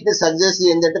 ఆ హీట్ ని సక్ చేసి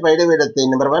ఏంటంటే బయట పెడతాయి.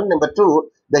 Number 1. Number 2,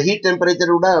 the heat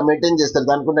temperature కూడా మెయింటైన్ చేస్తారు.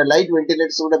 దానికి లైట్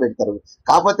వెంటిలేటర్స్ కూడా పెడతారు.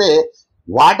 కాకపోతే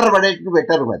వాటర్ పడేట్టు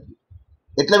పెట్టారు. మరి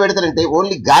ఎట్లా పెడతారంటే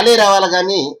ఓన్లీ గాలి రావాలి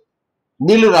కానీ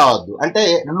నీళ్లు రావద్దు. అంటే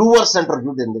లూవర్స్ అంటారు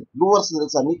చూడండి. లూవర్స్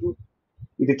తెలుసా మీకు?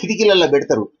 ఇట్లా కిటికీలలో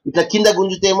పెడతారు. ఇట్లా కింద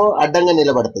గుంజుతేమో అడ్డంగా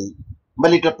నిలబడతాయి,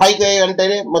 మళ్ళీ ఇట్లా పైకి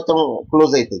అంటేనే మొత్తం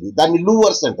క్లోజ్ అవుతుంది. దాన్ని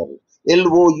లూవర్స్ అంటారు.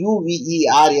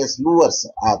 LOUVERS, louvres.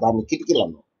 దాన్ని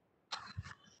కిటికీలను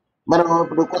మనం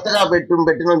ఇప్పుడు కొత్తగా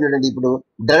పెట్టినాం చూడండి. ఇప్పుడు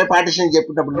డ్రై పార్టిషన్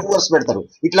చెప్పినప్పుడు లూవర్స్ పెడతారు.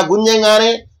 ఇట్లా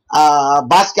గుంజంగానే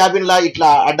బాస్ క్యాబిన్ లా ఇట్లా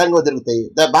అడ్డంగా వదులుతాయి.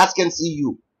 The boss can see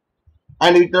you.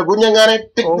 And ఇట్లా గుంజంగానే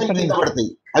టిక్ కింద పడతాయి.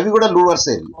 అవి కూడా louvres.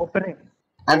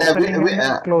 And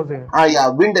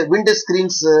wind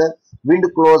screens, wind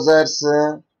closures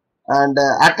and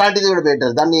అట్లాంటిది కూడా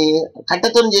పెట్టారు. దాన్ని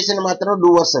కట్టెతో చేసిన మాత్రం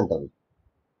లూవర్స్ అంటారు.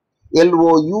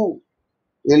 LOUVER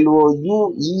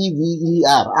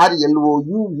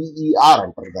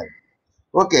అంటారు దాన్ని.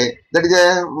 Okay, that is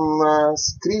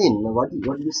screen.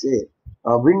 What you say?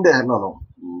 Wind, no,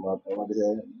 what is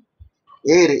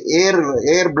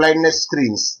air blindness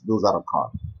screens. Those are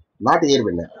called, not air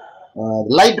blindness,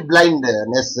 light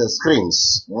blindness screens.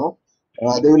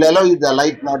 They will allow you the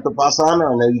light not to pass on,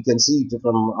 and you can see it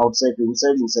from outside to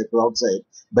inside, inside to outside,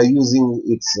 by using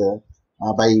its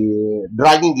by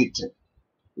dragging it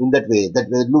in that way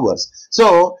louvers. So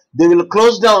they will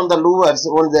close down the louvers.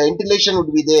 Only the ventilation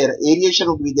would be there, aeration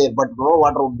would be there, but no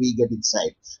water would be get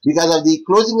inside. Because of the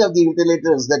closing of the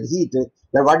ventilators, that heat,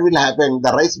 then what will happen?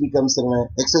 The rice becomes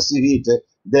excessive heat.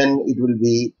 Then it will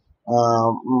be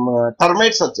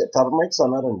termites. Termites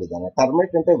అన్నారండి దాన్ని.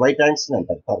 Termite అంటే white ants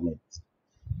అంటారు. Termites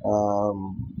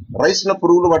rice లో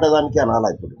పురుగులు పట్టడానికి అనాలా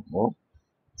ఇప్పుడు.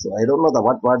 So I don't know the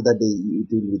what that it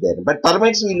will be there, but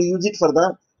termites will use it for the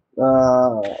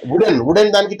wooden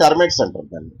దానికి టర్మైట్స్ అంటారు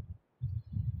దాన్ని.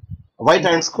 White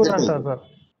hands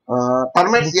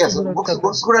termites. Yes,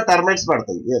 books కూడా టర్మైట్స్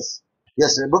పడతాయి.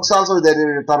 Yes, books also there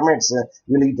termites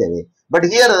will eat away. But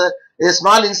here a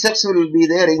small insects will be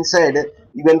there inside.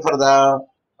 Even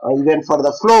for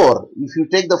the floor, if you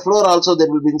take the floor also, there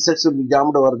will be insects will be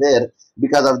jammed over there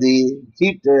because of the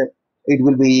heat. It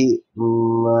will be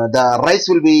the rice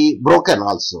will be broken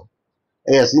also.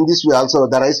 Yes, in this way also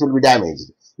the rice will be damaged.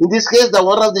 In this case, the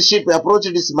owner of the ship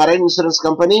approached his marine insurance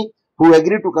company, who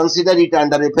agreed to consider it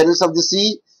under the perils of the sea.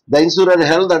 The insurer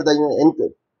held that the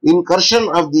incursion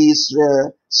of the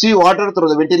sea water through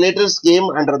the ventilators came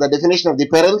under the definition of the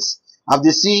perils of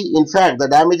the sea. In fact, the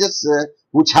damages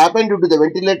which happened due to the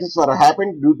ventilators were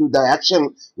happened due to the action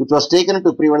which was taken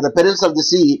to prevent the perils of the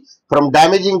sea from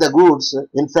damaging the goods.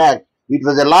 In fact, it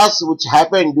was a loss which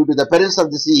happened due to the perils of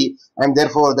the sea, and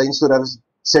therefore the insurer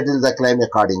settled the claim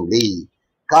accordingly.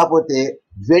 కాకపోతే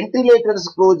ventilators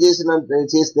close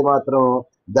చేస్తే మాత్రం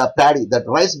the paddy, that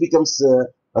rice becomes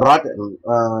rot,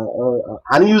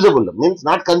 unusable, means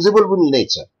not consumable in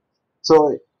nature. So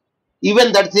even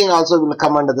that thing also will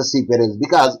come under the sea perils,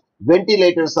 because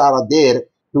ventilators are there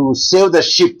to save the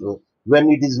ship. When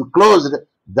it is closed,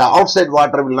 the outside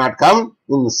water will not come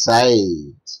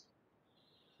inside.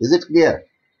 Is it clear?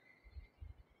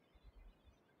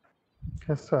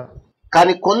 Yes, sir.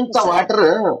 కానీ కొంత water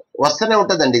వస్తూనే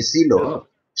ఉంటదండి సీలో.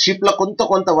 Ship లో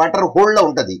కొంత water hold లో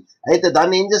ఉంటది. అయితే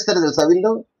దాన్ని ఏం చేస్తారు తెలుసా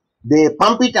వీళ్ళు? They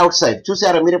pump it out side.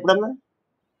 చూసారా మీరు ఎప్పుడన్నా?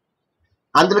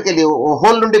 అందులోకి వెళ్ళి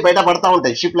హోల్ నుండి బయట పడతా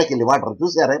ఉంటాయి షిప్ లోకి వెళ్ళి వాటర్.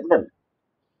 చూసారా ఎప్పుడన్నా?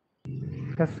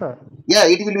 Yeah,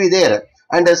 it will be there.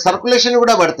 And circulation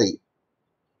కూడా పడతాయి,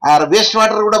 ఆ వేస్ట్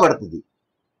వాటర్ కూడా పడుతుంది.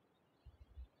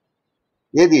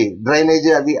 ఏది డ్రైనేజ్,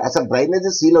 అవి అసలు డ్రైనేజ్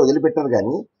సీలో వదిలిపెట్టారు.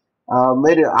 కానీ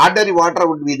మీరు ఆర్డరీ water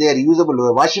would be there, usable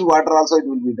washing water also it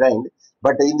will be drained.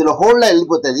 But ఇందులో హోల్ లో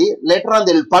వెళ్ళిపోతుంది. Later on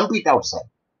they will pump it out side.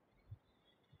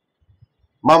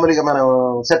 మామూలుగా మనం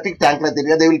సెప్టిక్ ట్యాంక్ లో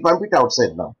తిరిగా they will pump it out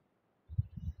side. Now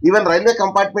even railway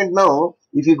compartment now,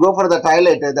 if you go for the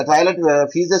toilet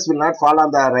feces will not fall on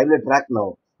the railway track now,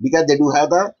 because they do have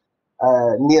the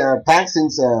tanks in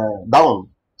down.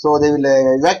 So they will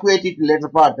evacuate it later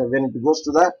part when it goes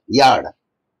to the yard.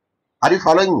 Are you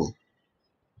following me?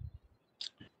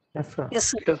 Yes, sir. Yes,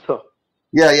 sir. Yes, sir.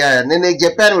 Yeah నేను నీకు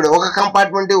చెప్పాను ఇప్పుడు ఒక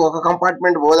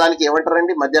compartment పోదానికి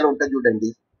ఏమంటారండి మధ్యలో ఉంటుంది చూడండి.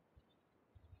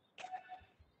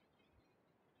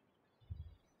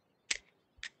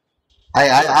 I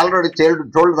already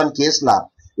told one case law.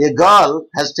 A girl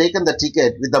has taken the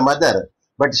ticket with the mother,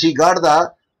 but she got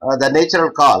the natural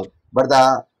call. But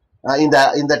in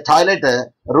the toilet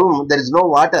room there is no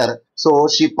water, so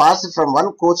she passed from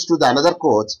one coach to the another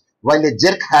coach. While a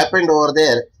jerk happened over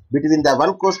there between the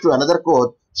one coach to another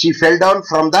coach, she fell down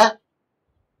from the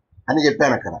అని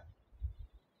చెప్పాను అక్కడ.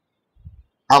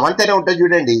 ఆ వంతెన ఉంటుంది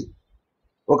చూడండి,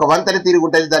 ఒక వంతెన తిరిగి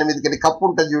ఉంటుంది, దాని మీదకి వెళ్ళి కప్పు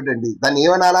ఉంటుంది చూడండి, దాన్ని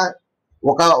ఏమనాలా?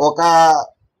 ఒక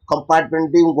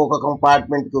కంపార్ట్మెంట్ ఇంకొక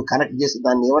కంపార్ట్మెంట్ కు కనెక్ట్ చేసి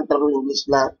దాన్ని ఏమంటారు ఇంగ్లీష్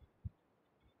లో?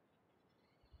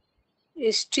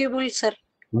 Vestibule, sir.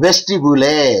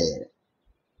 వెస్టిబ్యులే.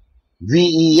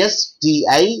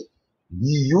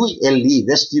 VESTIBULE,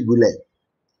 vestibule.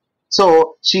 So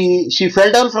she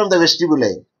fell down from the vestibule.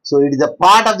 So it is a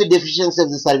part of the deficiency of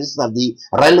the services of the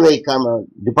railway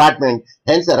department.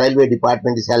 Hence, the railway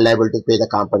department is held liable to pay the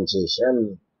compensation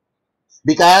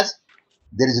because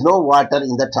there is no water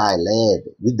in the toilet.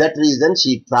 With that reason,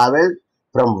 she traveled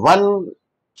from one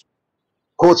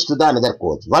coach to the another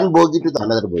coach, one bogie to the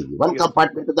another bogie, one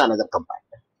compartment to the another compartment.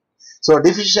 So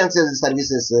deficiency of the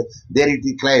services, there it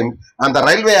is claimed. And the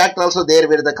Railway Act also there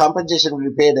where the compensation will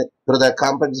be paid through the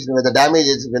compensation where the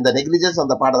damages, when the negligence on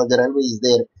the part of the railway is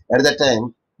there, at that time,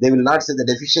 they will not say the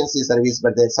deficiency service,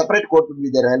 but the separate court will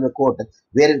be the railway court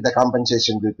where the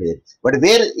compensation will be paid. But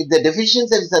where if the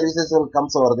deficiency of the services will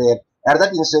comes over there, at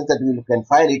that instance that we can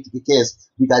file it the case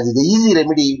because it's the easy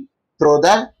remedy through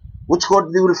the, which court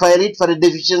we will file it for a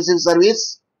deficiency of service?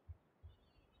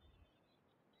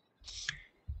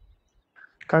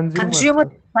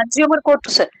 Consumer court,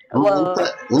 sir.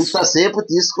 ఇంతసేపు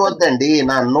తీసుకోవద్దండి,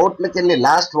 నా నోట్లకి వెళ్ళి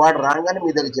last వాడు రాగానే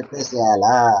మీ దగ్గర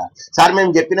చెప్పేసేయాలా? Sir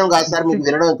మేము చెప్పినాం కాదు sir, మీకు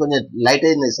వినడం కొంచెం లైట్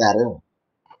అయింది సార్.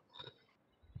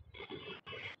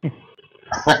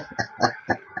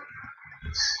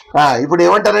 ఇప్పుడు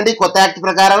ఏమంటారండి కొత్త యాక్ట్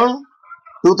ప్రకారం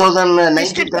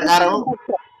 2019 ప్రకారం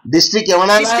డిస్ట్రిక్ట్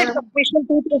ఏమన్నా?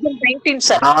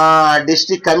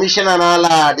 డిస్ట్రిక్ట్ కమిషన్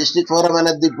అనాలా, డిస్ట్రిక్ట్ ఫోరం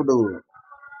అనేది ఇప్పుడు.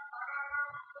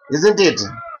 Isn't it?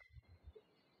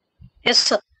 Yes,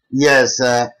 sir. Yes.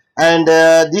 And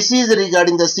this is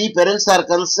regarding the perils are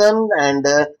concerned. And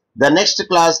the next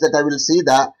class that I will see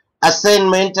the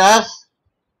assignment of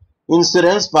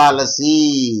insurance policy.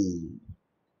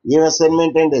 ఏం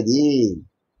assignment అండి అది?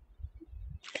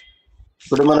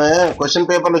 ఇప్పుడు మన question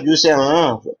paper లో చూసాము,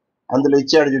 అందులో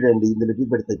ఇచ్చాడు చూడండి, ఇందులోకి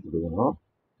పెడతా. ఇప్పుడు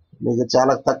మీకు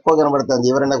చాలా తక్కువ కనబడుతుంది.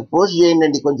 ఎవరైనా పోస్ట్ చేయండి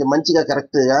అండి, కొంచెం మంచిగా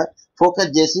కరెక్ట్ గా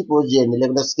ఫోకస్ చేసి పోస్ట్ చేయండి,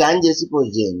 లేకుంటే స్కాన్ చేసి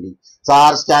పోస్ట్ చేయండి.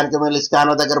 సార్ స్కాన్ కి వెళ్ళి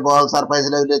స్కానర్ దగ్గర పోవాలి సార్,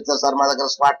 పైసలు లేదు సార్, మా దగ్గర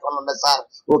స్మార్ట్ ఫోన్ ఉండదు సార్.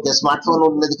 ఓకే, స్మార్ట్ ఫోన్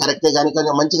ఉన్నది కరెక్టే, కానీ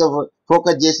కొంచెం మంచిగా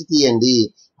ఫోకస్ చేసి తీయండి.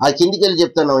 ఆ కిందికి వెళ్ళి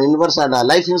చెప్తాను. Universe and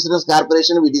life insurance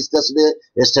corporation we discussed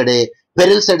yesterday.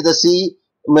 పెరిల్స్ at the see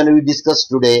we discussed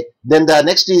today. Then the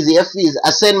next is F is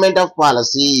assignment of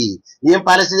policy. ఏం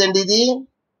పాలసీ అండి ఇది?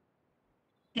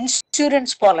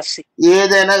 Insurance policy.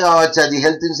 ఏదైనా కావచ్చు, అది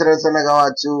హెల్త్ ఇన్సూరెన్స్ అన్న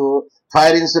కావచ్చు,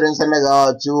 ఫైర్ ఇన్సూరెన్స్ అన్న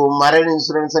కావచ్చు, మరైన్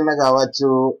ఇన్సూరెన్స్ అన్న కావచ్చు.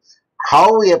 How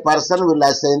A person will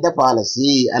assign the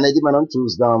policy అనేది మనం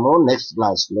చూద్దాము నెక్స్ట్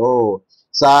క్లాస్ లో.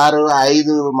 సార్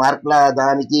 5 మార్కుల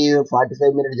దానికి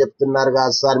 45 మినిట్ చెప్తున్నారు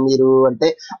కదా సార్ మీరు అంటే,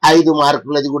 5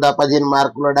 మార్కులది కూడా 15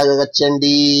 మార్కులు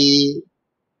అడగచ్చండి.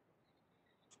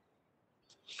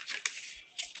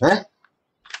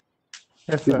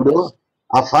 ఇప్పుడు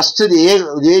ఆ ఫస్ట్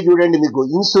ఏ చూడండి, మీకు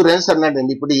ఇన్సూరెన్స్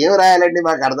అన్నాడండి. ఇప్పుడు ఏం రాయాలండి?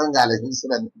 మాకు అర్థం కాలేదు.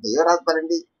 ఇన్సూరెన్స్ ఏం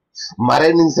రాస్తారండి?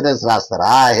 మరైన్ ఇన్సూరెన్స్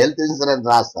రాస్తారా, హెల్త్ ఇన్సూరెన్స్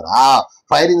రాస్తారా,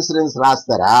 ఫైర్ ఇన్సూరెన్స్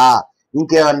రాస్తారా,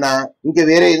 ఇంకేమన్నా ఇంకా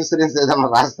వేరే ఇన్సూరెన్స్ ఏదన్నా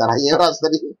రాస్తారా? ఏం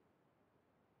రాస్తారు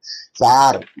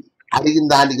సార్? అడిగిన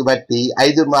దానికి బట్టి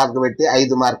 5 మార్కులు పెట్టి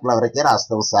 5 మార్కుల వరకే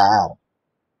రాస్తాం సార్,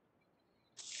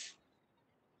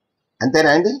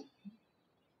 అంతేనా అండి?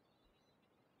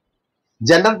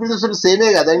 జనరల్ ప్రిన్సిపల్ సేమే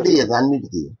కదండి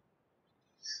అన్నిటికీ.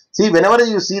 See, whenever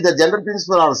you see the general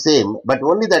principle are same, but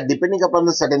only that depending upon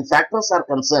the certain factors are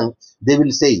concerned, they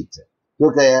will say it.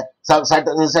 Okay,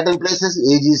 certain places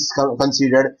age is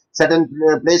considered, certain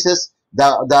places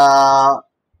the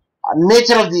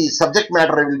nature of the subject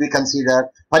matter will be considered.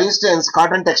 For instance,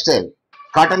 cotton textile,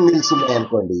 cotton mills ఉన్నాయి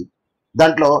అనుకోండి,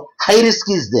 దాంట్లో high risk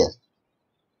is there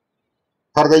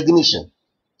for the ignition,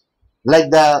 like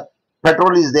the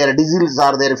petrol is there, diesels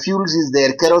are there, fuels is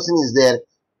there, kerosene is there,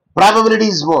 probability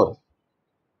is more.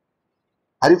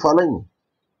 Are you following me?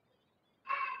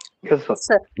 Yes, sir. Yes,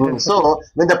 sir. Yes, sir. So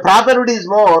when the probability is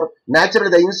more, naturally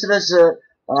the insurance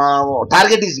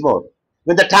target is more.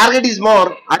 When the target is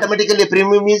more, automatically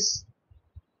premium is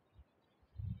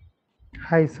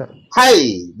Hi, sir.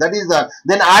 high. That is the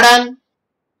then add on.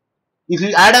 If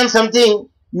you add on something,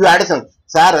 you add some.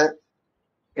 Sir,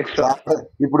 Extra. Sir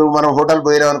ఇప్పుడు మనం hotel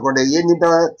పోయినాం అనుకోండి ఏం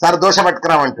తింటాం sir dosa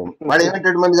పట్టుకురామంటాం వాడు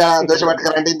ఏమంటాడు మందిగా దోశ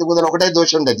పట్టుకురా అంటే ఇంత ముందు ఒకటే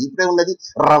దోశ ఉండదు ఇప్పుడే ఉన్నది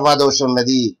రవ్వ దోశ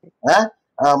ఉన్నది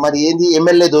మరి ఏంది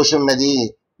ఎమ్మెల్యే దోశ ఉన్నది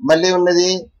మళ్ళీ ఉన్నది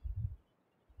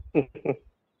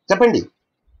చెప్పండి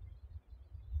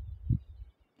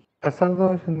మసాలా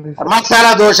దోశ ఉంది సార్.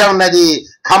 మసాలా దోశ ఉన్నది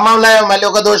ఖమ్మంలో మళ్ళీ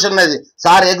ఒక దోశ ఉన్నది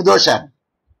సార్ ఎగ్ దోశ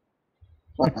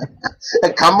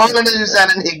ఖమ్మంలోనే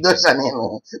చూసానండి ఎగ్ దోశ నేను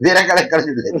వేరే కాడ ఎక్కడ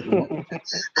చూడలేదు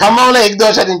ఖమ్మంలో ఎగ్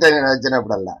దోశ తింటాను నేను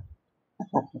వచ్చినప్పుడల్లా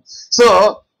so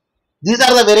these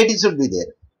are the varieties would be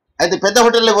there అయితే పెద్ద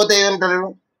హోటల్లో పోతే ఏమంటారు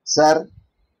సార్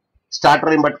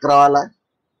స్టార్టర్ ఏం పట్టుకురావాలా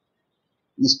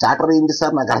ఈ స్టార్టర్ ఏంటి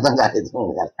సార్ నాకు అర్థం కాలేదు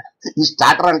ఈ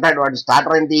స్టార్టర్ అంటాడు వాడు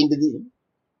స్టార్టర్ అంటే ఏంటిది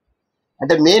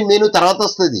అంటే మెయిన్ మెనూ తర్వాత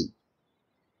వస్తుంది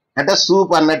అంటే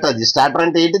సూప్ అన్నట్టు అది స్టార్టర్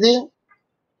అంటే ఏంటిది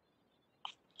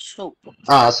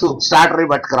సూప్ స్టార్టర్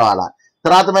పట్టుకురావాలా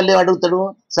తర్వాత మళ్ళీ అడుగుతాడు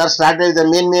సార్ స్టార్టర్ అయితే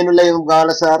మెయిన్ మెనూలో ఏం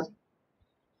కావాలా సార్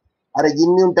అరే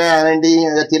గిన్ని ఉంటాయనండి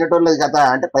తినటోళ్ళది కదా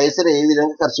అంటే పైసలు ఏ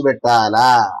విధంగా ఖర్చు పెట్టాలా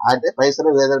అంటే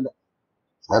పైసలు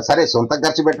సరే సొంత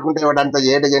ఖర్చు పెట్టుకుంటే వాడు అంత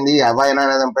చేయడండి అబ్బాయినా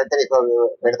పెడితే ఎక్కువ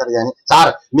పెడతారు కానీ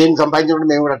సార్ మేము సంపాదించినప్పుడు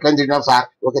మేము కూడా అట్లా తింటాం సార్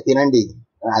ఓకే తినండి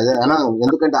అదే అనా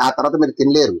ఎందుకంటే ఆ తర్వాత మీరు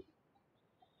తినలేరు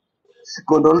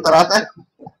కొన్ని రోజుల తర్వాత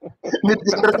మీరు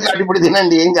తినరు కాబట్టి ఇప్పుడు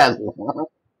తినండి ఏం కాదు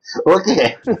okay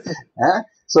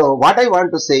so what I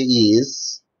want to say is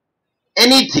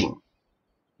anything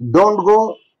don't go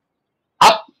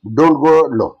up don't go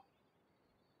లో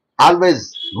always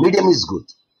medium is good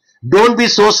don't be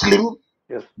so slim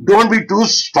Yes. don't be too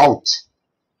stout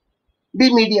be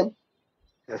medium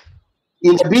Yes.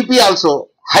 in the bp also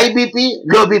high bp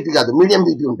low bp కాదు medium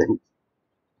bp ఉంటుంది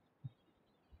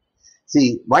see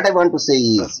what I want to say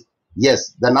is yes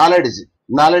the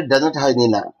knowledge doesn't have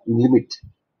any limit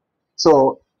so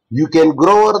you can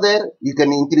grow over there you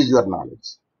can increase your knowledge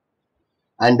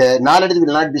and knowledge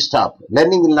will not be stopped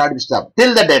learning will not be stopped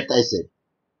till the death I said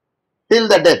till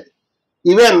the death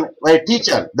even a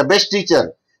teacher the best teacher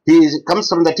he comes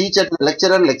from the teacher to the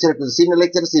lecturer, lecturer to the senior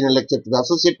lecturer to the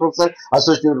associate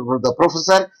to the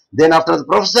professor. Then after the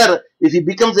professor, if he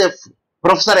becomes a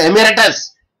professor emeritus,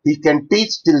 he can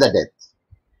teach till the death.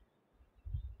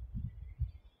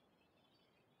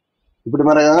 ఇప్పుడు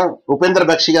మన ఉపేంద్ర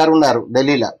బక్షి గారు ఉన్నారు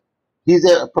ఢిల్లీలో he's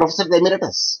a professor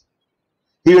ఎమిరటస్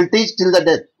he will teach till the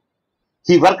death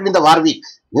he worked in the Warwick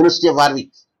university of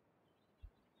Warwick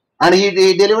and he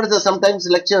delivers sometimes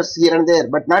lectures here and there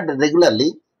but not regularly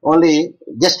only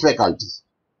guest faculty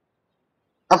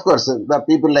of course the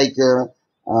people like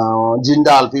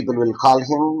Jindal people will call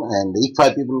him and ICFI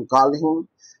people will call him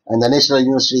and the National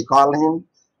University call him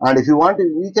and if you want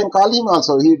we can call him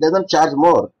also he doesn't charge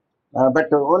more but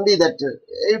only that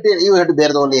you have to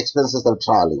bear the only expenses of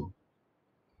traveling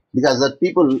because the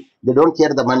people they don't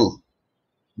care the money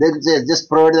they just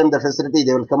provide them the facility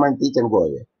they will come and teach and go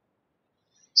away.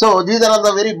 So these are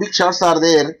the very big shots are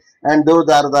there and those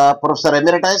are the professor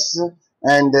emeritus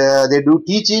and they do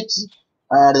teach it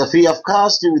the free of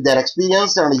cost with their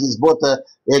experience and he's both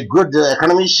a good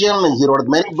academician and he wrote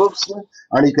many books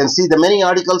and you can see the many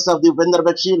articles of the Upendra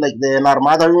Bakshi like the N.R.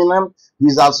 Madhavinam. He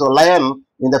is also lion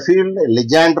in the field,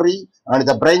 legendary and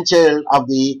the brainchild of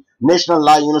the National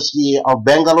Law University of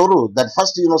Bengaluru. That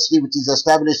first university which is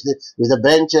established is the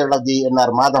brainchild of the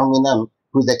N.R. Madhavinam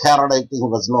who is the Kerala, I think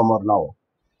he was no more now.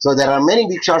 So there are many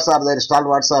big shots are there,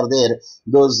 stalwarts are there.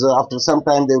 Those after some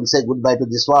time they will say goodbye to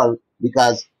this world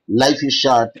because life is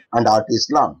short and art is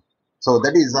long. So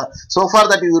that is so far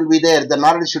that you will be there. The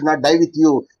knowledge should not die with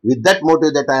you with that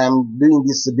motive that I am doing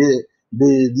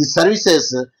these services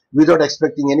without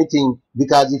expecting anything.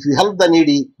 Because if you help the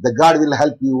needy, the God will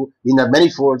help you in many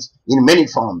folds, in many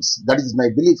forms. That is my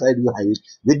belief. I do have it.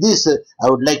 With this, I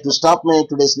would like to stop my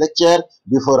today's lecture.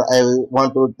 Before I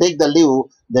want to take the leave,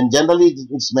 then generally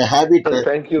it's my habit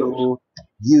Thank you. to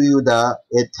give you the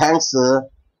thanks.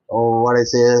 Or what I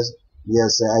say is,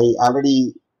 yes, I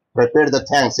already prepared the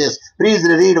thanks. Yes, please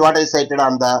read what I cited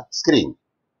on the screen.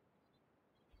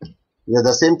 Yeah,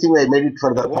 the same thing I made it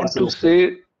for the. I want to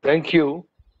say thank you.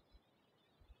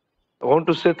 I want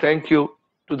to say thank you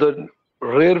to the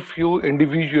rare few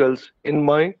individuals in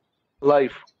my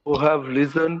life who have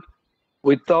listened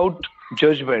without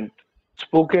judgment,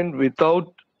 spoken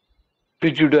without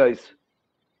prejudice,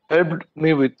 helped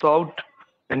me without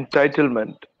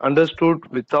entitlement, understood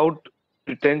without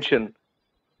pretension,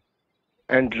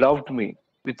 and loved me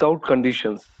without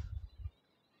conditions.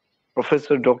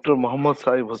 Professor Dr. Muhammad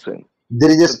Saib Hussain. There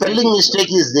is a Sir, thank spelling you, sir.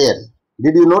 mistake is there.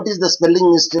 Did you notice the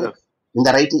spelling mistake Sir. in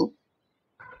the writing?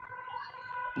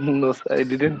 No, sir, I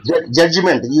didn't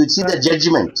Judgment. You see the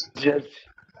judgment. judge.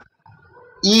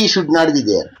 E should not be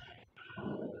there.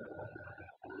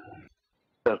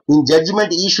 Sir. In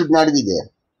judgment, E should not be there.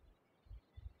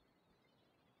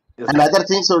 Yes, And sir. other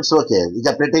things also okay. With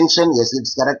the pretension, yes,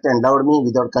 it's correct, endowed me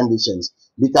without conditions.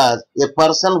 Because a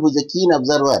person who is a keen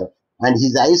observer and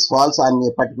his eyes falls on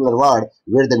a particular word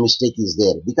where the mistake is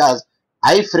there. Because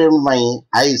I framed my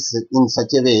eyes in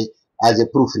such a way as a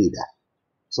proofreader.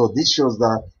 So this shows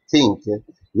the thing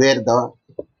where the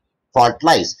fault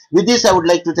lies. With this, I would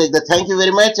like to take the thank you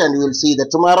very much, and we will see the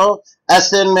tomorrow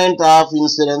assignment of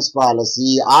insurance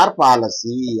policy, or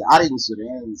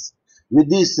insurance. With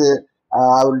this,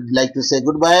 I would like to say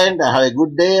goodbye and have a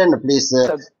good day, and please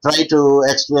Sir, try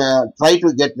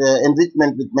to get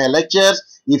enrichment with my lectures.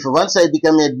 If once I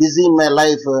become a busy in my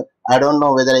life, I don't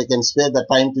know whether I can spare the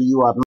time to you or not.